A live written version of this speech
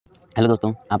Hello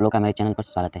दोस्तों, आप लोग का मेरे चैनल पर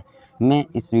स्वागत है। मैं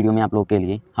इस वीडियो में आप लोगों के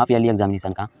लिए हाफ ईयरली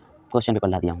एग्जामिनेशन का क्वेश्चन पेपर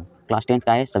ला दिया हूँ। क्लास 10th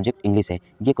का है, सब्जेक्ट इंग्लिश है।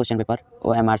 ये क्वेश्चन पेपर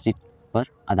OMR पर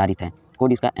आधारित है।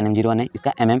 कोड इसका NM01 है,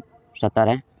 इसका MM70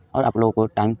 है और आप लोगों को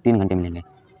टाइम 3 घंटे मिलेंगे।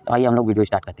 तो आइए हम लोग वीडियो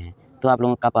स्टार्ट करते हैं। तो आप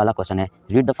लोगों का पहला क्वेश्चन है,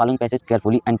 read the following passage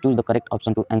carefully and choose the correct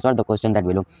option to answer the question that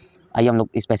below. आइए हम लोग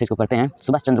इस पैसेज को पढ़ते हैं।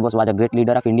 Subhash Chandra Bose was a great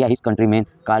leader of India. His countrymen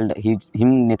called him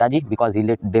Netaji because he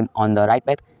lead them on the right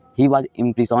path. He was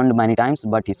imprisoned many times,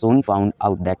 but he soon found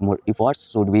out that more efforts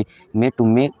should be made to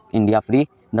make India free.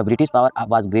 The British power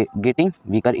was getting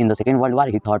weaker in the Second World War.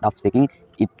 He thought of taking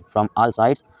it from all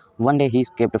sides. One day he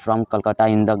escaped from Calcutta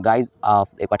in the guise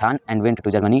of a Pathan and went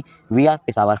to Germany via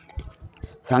Peshawar.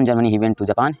 From Germany, he went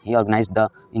to Japan. He organized the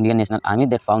Indian National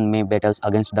Army that fought many battles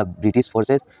against the British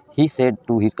forces. He said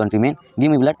to his countrymen,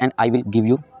 "Give me blood and I will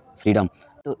give you freedom."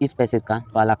 तो इस passage का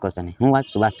पहला question है, हूँ आज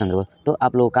सुभाष चंद्र बोस। तो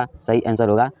आप लोगों का सही आंसर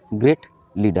होगा ग्रेट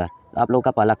लीडर। तो आप लोगों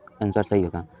का पहला आंसर सही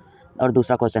होगा। और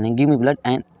दूसरा क्वेश्चन है, give me blood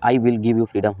and I will give you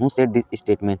freedom, who said this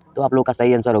statement. तो आप लोगों का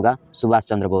सही आंसर होगा सुभाष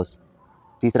चंद्र बोस।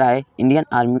 तीसरा है, Indian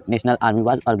army national army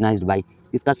was organised by.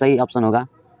 इसका सही ऑप्शन होगा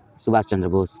सुभाष चंद्र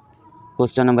बोस।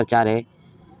 क्वेश्चन नंबर 4 है,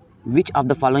 which of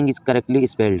the following is correctly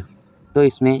spelled. तो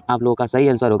इसमें आप लोगों का सही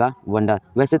आंसर होगा वंडर।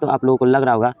 वैसे तो आप लोगों को लग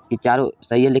रहा होगा कि चारों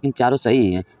सही है, लेकिन चारों सही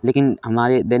ही हैं, लेकिन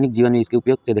हमारे दैनिक जीवन में इसके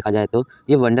उपयोग से देखा जाए तो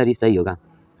ये वंडर ही सही होगा।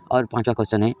 और पांचवा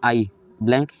क्वेश्चन है, आई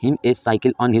blank him a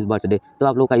cycle on his birthday. तो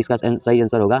आप लोगों का इसका सही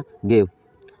आंसर होगा गेव।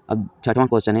 अब छठवां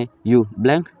क्वेश्चन है, you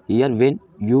blank here when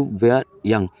you where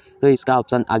young. तो इसका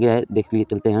ऑप्शन आगे है, देख लिए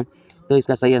चलते हैं। तो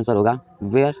इसका सही आंसर होगा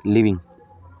where living.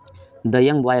 The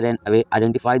young boy ran away,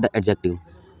 identify the adjective.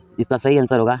 इसका सही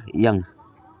आंसर होगा यंग।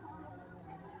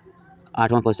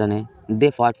 आठवां क्वेश्चन है, they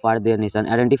fought for their nation,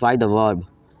 identify the verb.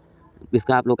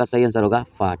 इसका आप लोग का सही आंसर होगा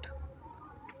फाट।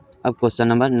 अब क्वेश्चन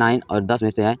नंबर 9 और 10 में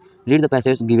से है, read the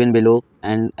passage given below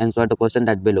and answer the question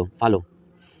that below follow.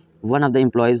 One of the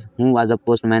employees, who was a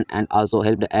postman and also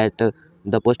helped at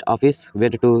the post office,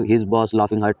 went to his boss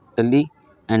laughing heartily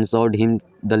and showed him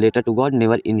the letter to God.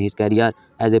 Never in his career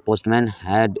as a postman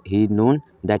had he known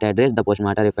that address. The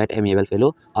postmaster, a fat, amiable fellow,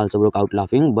 also broke out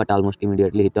laughing, but almost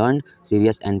immediately he turned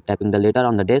serious and tapping the letter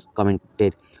on the desk,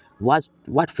 commented,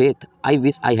 "What faith! I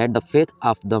wish I had the faith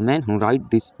of the man who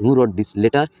wrote this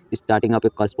letter, starting up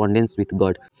a correspondence with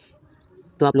God."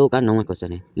 तो आप लोगों का 9वां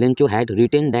question है, Lencho had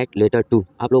retain that letter to.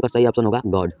 आप लोगों का सही option होगा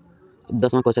God.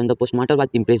 10वां question, the postmaster was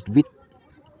impressed with.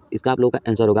 इसका आप लोगों का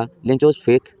आंसर होगा लेंचोज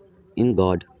फेथ इन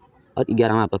गॉड। और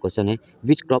 11वां आपका क्वेश्चन है,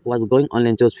 which crop was growing on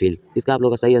Lencho's field. इसका आप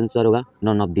लोगों का सही आंसर होगा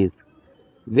none of this.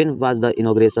 When was the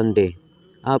inauguration day.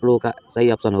 आप लोगों का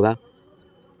सही ऑप्शन होगा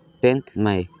 10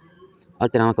 मई। और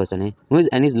 13वां क्वेश्चन है, who is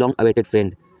Annie's long awaited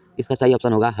friend. इसका सही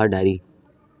ऑप्शन होगा हर डायरी।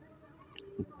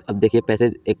 अब देखिए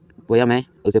पैसेज एक पोयम है,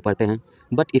 उसे पढ़ते हैं।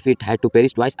 But if it had to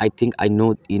perish twice, I think I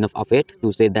know enough of it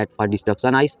to say that for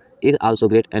destruction ice is also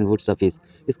great and would suffice.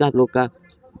 इसका आप लोग का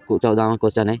 14वां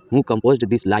क्वेश्चन है, हु कंपोज्ड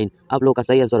दिस लाइन। आप लोग का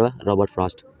सही answer होगा रॉबर्ट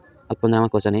फ्रॉस्ट। अब 15वां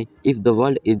क्वेश्चन है, if the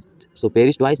world is so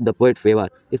perish twice the poet favour.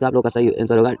 इसका आप लोग का सही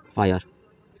आंसर होगा फायर।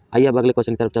 आइए अब अगले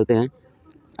क्वेश्चन की तरफ चलते हैं।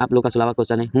 आप लोग का 16वां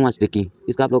क्वेश्चन है, हु वाज रिकी।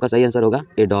 इसका आप लोग का सही आंसर होगा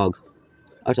ए डॉग।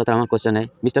 और 17वां क्वेश्चन है,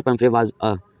 मिस्टर पंफ्रे वाज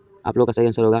अ। आप लोग का सही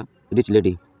आंसर होगा रिच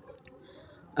लेडी।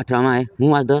 18वां है, who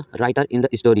was the writer in the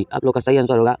story. आप लोग का सही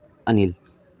आंसर होगा अनिल।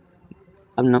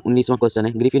 अब 19वां क्वेश्चन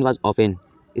है, ग्रिफिन वाज ऑफेन।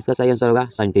 इसका सही आंसर होगा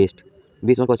scientist.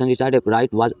 20वां question, Richard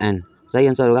right was an. सही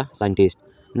आंसर होगा साइंटिस्ट।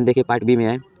 देखिए पार्ट बी में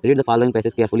है, read the following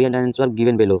passage carefully and answer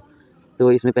given below.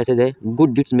 तो इसमें पैसेज है,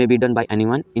 good डिड्स may be done by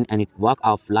anyone in any walk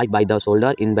of life, by the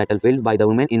soldier in battlefield, by the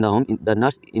women in the home, the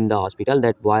nurse in the hospital,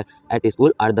 that boy at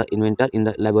school, और the inventor in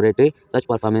the laboratory. Such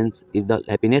performance is the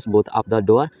happiness both of the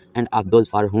door end of those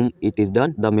for whom it is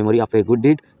done. The memory of a good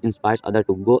deed inspires others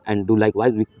to go and do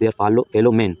likewise with their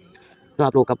fellow men. तो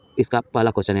आप लोगों का इसका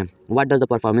पहला question है, what does the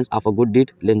performance of a good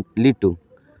deed lead to.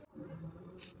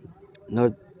 और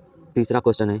तीसरा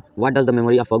question है, what does the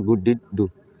memory of a good deed do.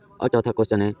 और चौथा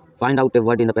क्वेश्चन है, find out a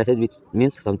word in the passage which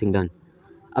means something done.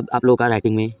 अब आप लोगों का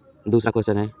राइटिंग में दूसरा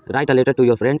क्वेश्चन है, right a letter to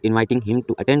your friend inviting him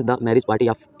to attend the marriage party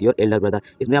of your Elder brother.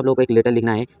 इसमें आप लोगों को एक लेटर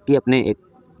लिखना है कि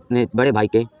अपने बड़े भाई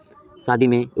के शादी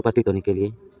में उपस्थित होने के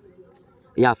लिए।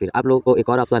 या फिर आप लोगों को एक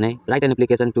और ऑप्शन है, right an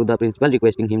application to the principal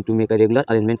requesting him to make a regular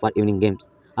arrangement for evening games.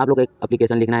 आप लोग को एक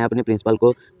एप्लीकेशन लिखना है अपने प्रिंसिपल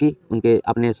को कि उनके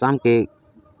अपने शाम के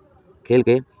खेल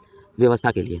के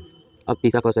व्यवस्था के लिए। अब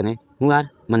तीसरा क्वेश्चन है, हु आर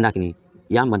मंदाकिनी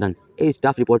या Madan, A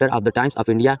staff reporter of the times of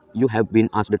India, you have been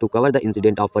asked to cover the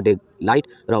incident of a day light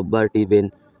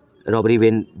robbery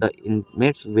when the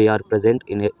inmates were present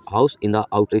in a house in the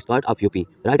outskirts of UP.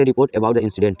 Write a report about the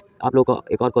incident. आप लोगों को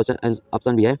एक और question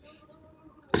option भी है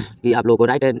कि आप लोगों को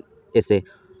right an essay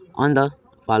on the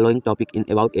following topic in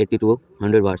about 80 to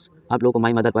 100 words. आप लोगों को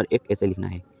माई मदर पर एक ऐसे लिखना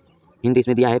है। हिंट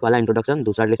इसमें दिया है, पहला इंट्रोडक्शन,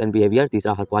 दूसरा ड्रेस एंड बिहेवियर,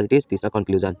 तीसरा हर क्वालिटीज, तीसरा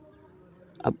कंक्लूजन।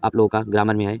 अब आप लोगों का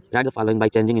ग्रामर में है, right the following by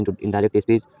changing into indirect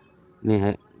speech में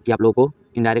है कि आप लोगों को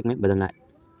इनडायरेक्ट में बदलना है।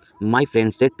 My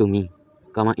friend said to me,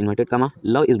 कमा इन्वर्टेड कमा,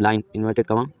 लव इज ब्लाइंड इन्वर्टेड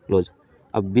कमा क्लोज।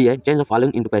 अब बी है, change the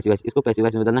following into passive voice, इसको पैसिव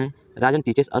वॉइस में बदलना है, राजन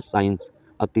टीचेस अस साइंस।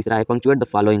 अब तीसरा है, punctuate the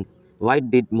following, why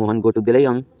did Mohan go to Delhi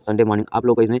on Sunday morning, आप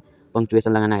लोगों को इसमें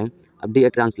पंक्चुएशन लगाना है। अब डी है,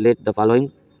 translate the following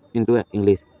into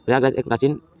English. Prayagraj एक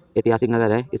प्राचीन ऐतिहासिक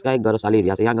नगर है, इसका एक गौरवशाली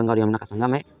इतिहास है, यहाँ गंगा और यमुना का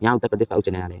संगम है, यहाँ उत्तर प्रदेश का उच्च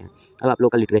न्यायालय है। अब आप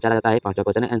लोग का लिटरेचर आ जाता है, पांचवा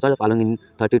क्वेश्चन है, answer the following in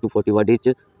 30 to 40 word etch.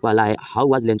 पहला है, हाउ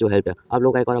वाज लेंचो हेल्प, आप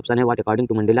लोग का एक और ऑप्शन है, what according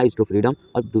to Mandela is true freedom.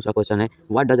 और दूसरा क्वेश्चन है,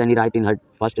 what does any right in her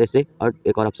first essay. और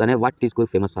एक और ऑप्शन है, what is good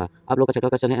famous for. आप लोग का छठा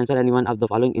क्वेश्चन है, answer anyone of the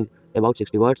following in about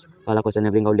 60 words. पहला क्वेश्चन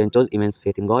है, bring out Lencho's immense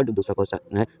faith in God. दूसरा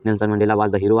क्वेश्चन है, Nelson Mandela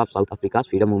was the hero of south Africa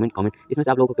freedom movement comment. इसमें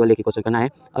से आप लोगों को केवल एक ही क्वेश्चन करना है।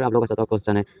 और आप लोग का सातवां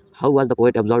क्वेश्चन है, how was the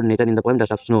poet observe nature in the poem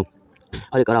dust of snow.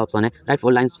 और एक और ऑप्शन है, right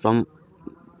 4 lines from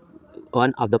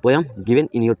one of the poem given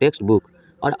in your text book.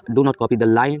 और do not copy the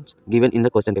lines given in the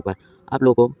question paper. आप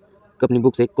लोगों को अपनी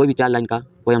book से कोई भी 4 लाइन का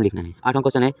पोएम लिखना है। आठवां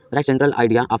क्वेश्चन है, right central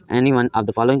idea of any one of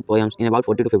the following poems in about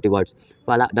 40 to 50 words.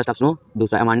 पहला डस्ट ऑफ स्नो,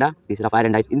 दूसरा अमांडा, तीसरा फायर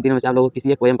एंड आइस। इन तीनों में से आप लोगों को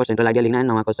किसी एक पोएम पर सेंट्रल आइडिया लिखना है।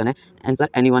 नौवां क्वेश्चन है, answer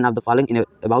any one of the following in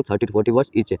about 30 to 40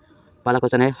 words each. पहला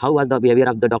क्वेश्चन है, how was the behaviour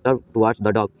of the doctor towards the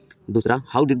dog. दूसरा,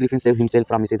 how did Griffin save himself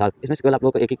from Mrs hall. इसमें से केवल आप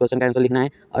लोगों को एक ही क्वेश्चन का आंसर लिखना है।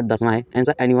 और 10वां है,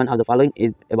 answer any one of the following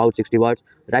is about 60 words.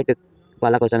 Right,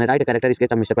 पहला क्वेश्चन है, right character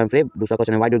sketch of mister पैम्फ्रे। दूसरा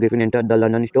क्वेश्चन है, why did Griffin enter the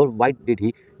London store, what did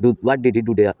he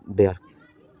do their.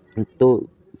 तो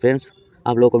फ्रेंड्स,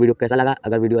 आप लोगों को वीडियो कैसा लगा?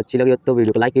 अगर वीडियो अच्छी लगी हो तो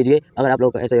वीडियो को लाइक कीजिए। अगर आप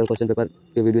लोगों को ऐसे और क्वेश्चन पेपर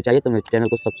की वीडियो चाहिए तो मेरे चैनल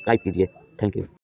को सब्सक्राइब कीजिए। Thank you.